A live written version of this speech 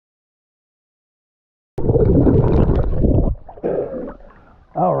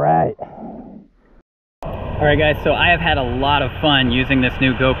All right. All right guys, so I have had a lot of fun using this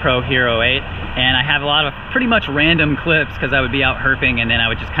new GoPro Hero 8, and I have a lot of pretty much random clips because I would be out herping and then I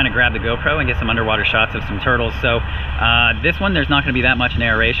would just kind of grab the GoPro and get some underwater shots of some turtles. So this one, there's not going to be that much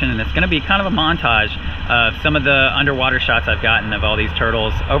narration, and it's going to be kind of a montage of some of the underwater shots I've gotten of all these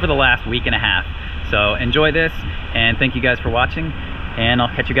turtles over the last week and a half. So enjoy this, and thank you guys for watching, and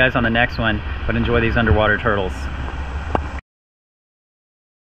I'll catch you guys on the next one, but enjoy these underwater turtles.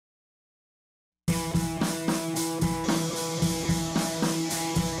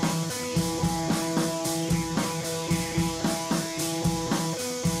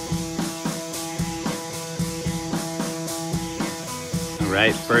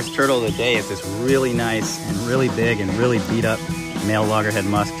 Right, first turtle of the day is this really nice and really big and really beat up male loggerhead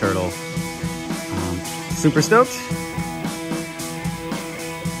musk turtle. Super stoked.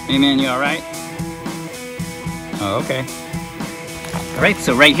 Hey man, you all right? Oh, okay. All right,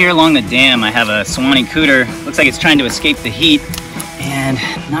 so right here along the dam, I have a Swanee cooter. Looks like it's trying to escape the heat and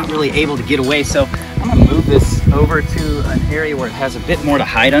not really able to get away. So I'm gonna move this over to an area where it has a bit more to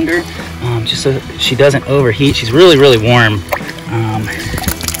hide under, just so she doesn't overheat. She's really, really warm.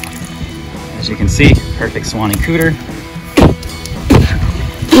 As you can see, perfect Swanee cooter.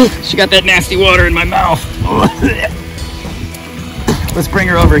 She got that nasty water in my mouth. Let's bring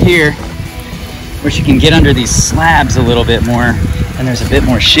her over here where she can get under these slabs a little bit more, and there's a bit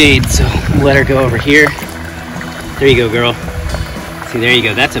more shade, so we'll let her go over here. There you go, girl. See, there you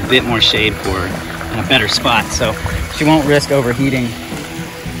go. That's a bit more shade for her and a better spot, so she won't risk overheating,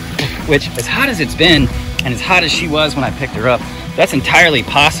 which, as hot as it's been and as hot as she was when I picked her up, that's entirely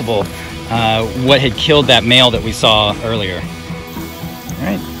possible what had killed that male that we saw earlier. All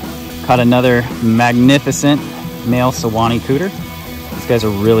right, caught another magnificent male Swanee cooter. These guys are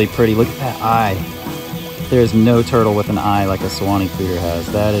really pretty. Look at that eye. There's no turtle with an eye like a Swanee cooter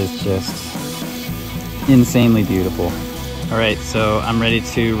has. That is just insanely beautiful. All right, so I'm ready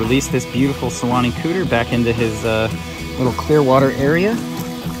to release this beautiful Swanee cooter back into his little clear water area.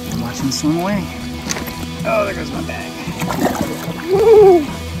 Watch him swim away. Oh, there goes my bag. Woo!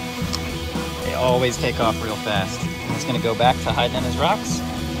 They always take off real fast. I'm just gonna go back to hiding in his rocks.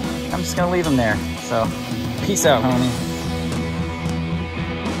 I'm just gonna leave him there. So, peace out, homie.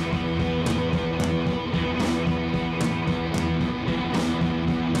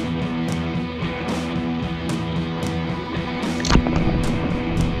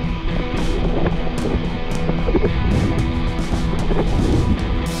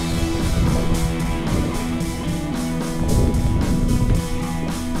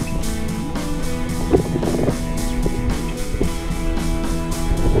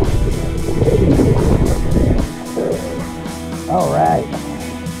 All right.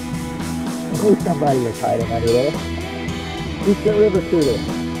 I knew somebody was hiding under there. East the river cooter.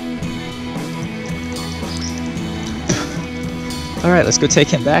 All right, let's go take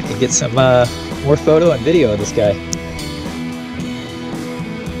him back and get some more photo and video of this guy.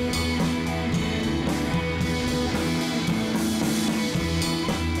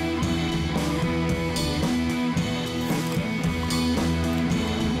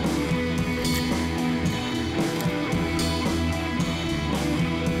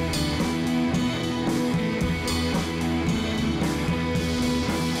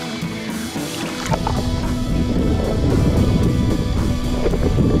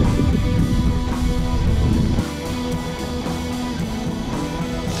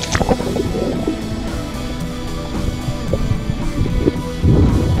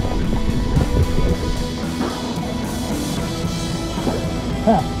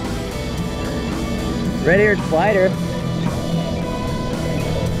 Huh. Red-eared slider.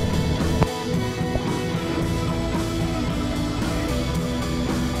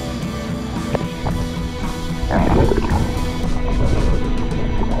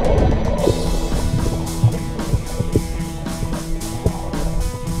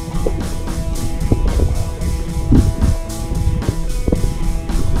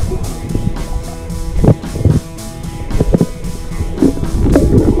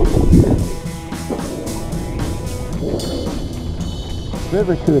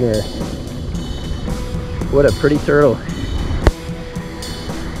 River cooter. What a pretty turtle.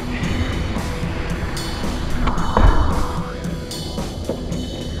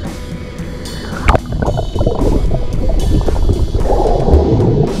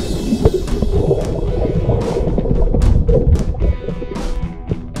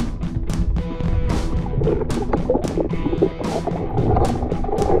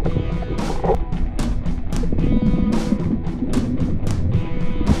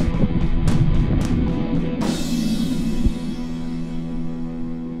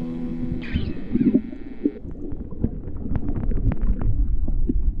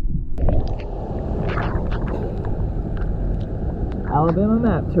 Alabama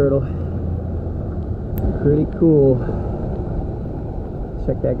map turtle. Pretty cool.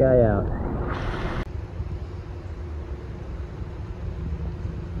 Check that guy out.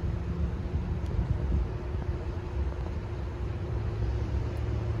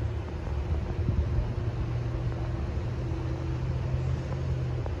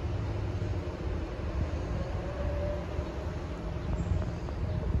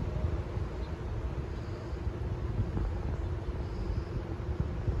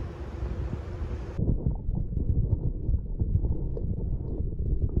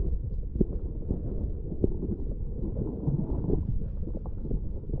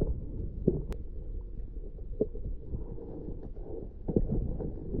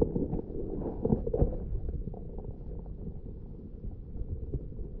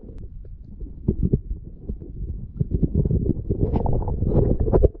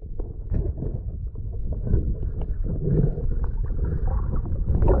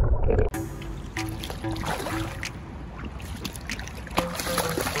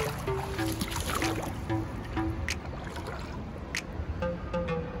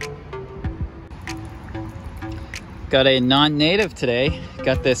 Got a non-native today.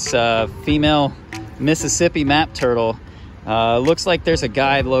 Got this female Mississippi map turtle. Looks like there's a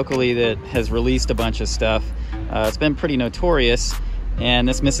guide locally that has released a bunch of stuff. It's been pretty notorious, and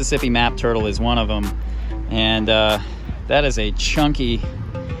this Mississippi map turtle is one of them. And that is a chunky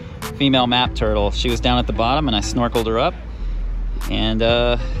female map turtle. She was down at the bottom and I snorkeled her up, and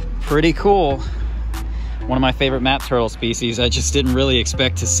pretty cool. One of my favorite map turtle species. I just didn't really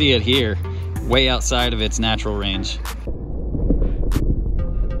expect to see it here, way outside of its natural range.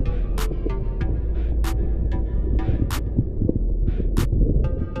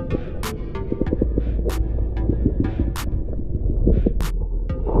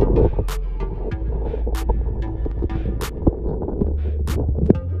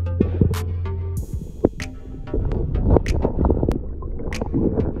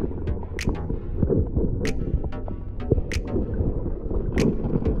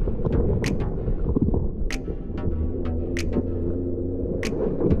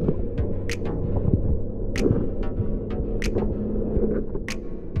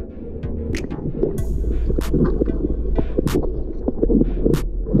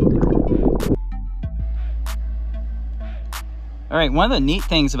 All right, one of the neat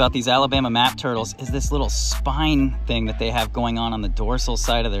things about these Alabama map turtles is this little spine thing that they have going on the dorsal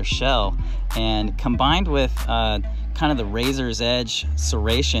side of their shell. And combined with kind of the razor's edge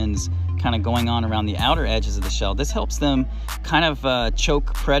serrations kind of going on around the outer edges of the shell, this helps them kind of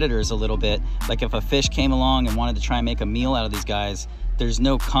choke predators a little bit. Like if a fish came along and wanted to try and make a meal out of these guys, there's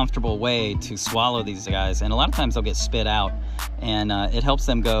no comfortable way to swallow these guys, and a lot of times they'll get spit out, and it helps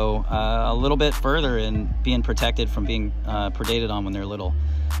them go a little bit further in being protected from being predated on when they're little.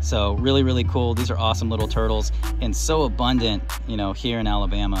 So really, really cool. These are awesome little turtles, and so abundant, you know, here in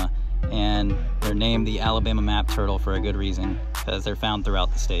Alabama, and they're named the Alabama map turtle for a good reason, because they're found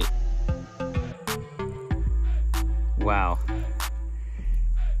throughout the state. Wow.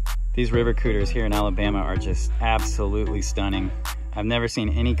 These river cooters here in Alabama are just absolutely stunning. I've never seen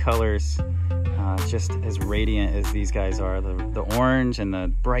any colors just as radiant as these guys are. The orange and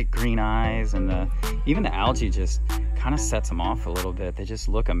the bright green eyes, and even the algae just kind of sets them off a little bit. They just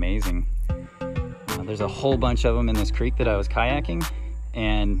look amazing. There's a whole bunch of them in this creek that I was kayaking,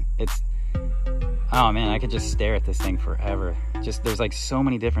 and it's, oh man, I could just stare at this thing forever. Just, there's like so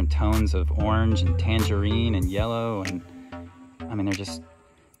many different tones of orange and tangerine and yellow, and I mean, they're just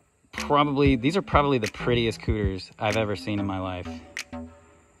these are probably the prettiest cooters I've ever seen in my life.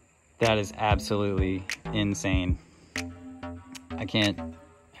 That is absolutely insane. I can't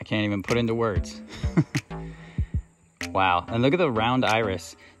even put into words. Wow, and look at the round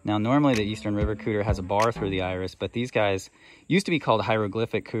iris. Now normally the eastern river cooter has a bar through the iris, but these guys used to be called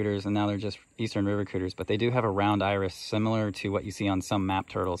hieroglyphic cooters, and now they're just eastern river cooters, but they do have a round iris similar to what you see on some map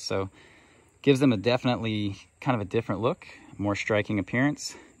turtles. So gives them a definitely kind of a different look, more striking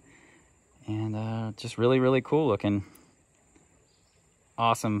appearance. And just really, really cool looking.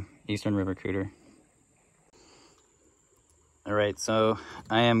 Awesome eastern river cooter. All right, so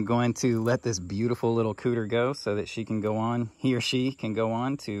I am going to let this beautiful little cooter go so that she can go on, he or she can go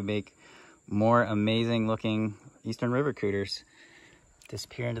on to make more amazing looking eastern river cooters.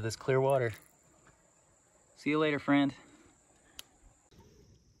 Disappear into this clear water. See you later, friend.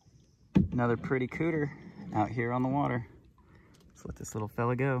 Another pretty cooter out here on the water. Let's let this little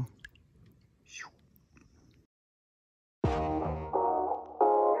fella go.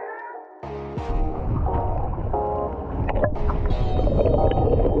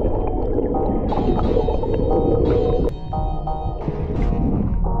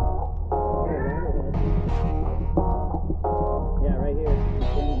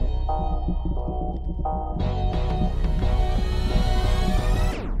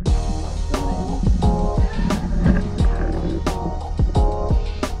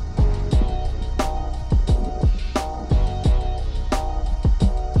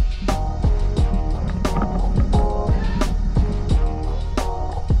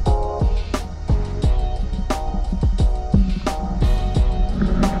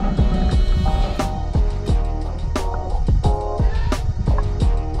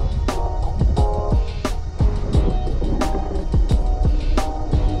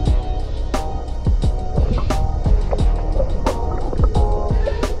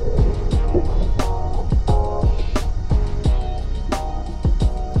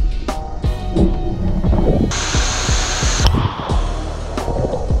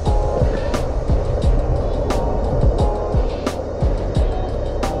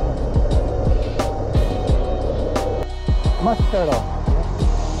 Musk turtle.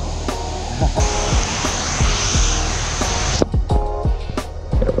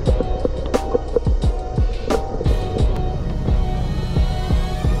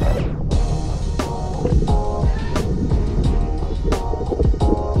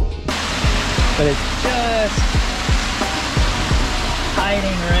 But it's just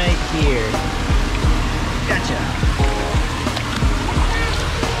hiding right here. Gotcha.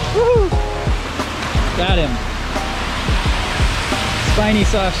 Woohoo! Got him. Spiny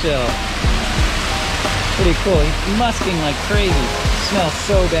soft shell. Pretty cool. He's musking like crazy. Smells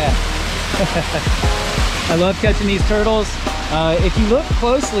so bad. I love catching these turtles. If you look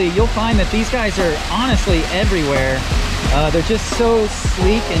closely, you'll find that these guys are honestly everywhere. They're just so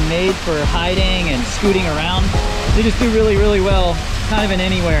sleek and made for hiding and scooting around. They just do really, really well, kind of in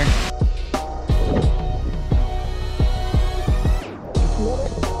anywhere.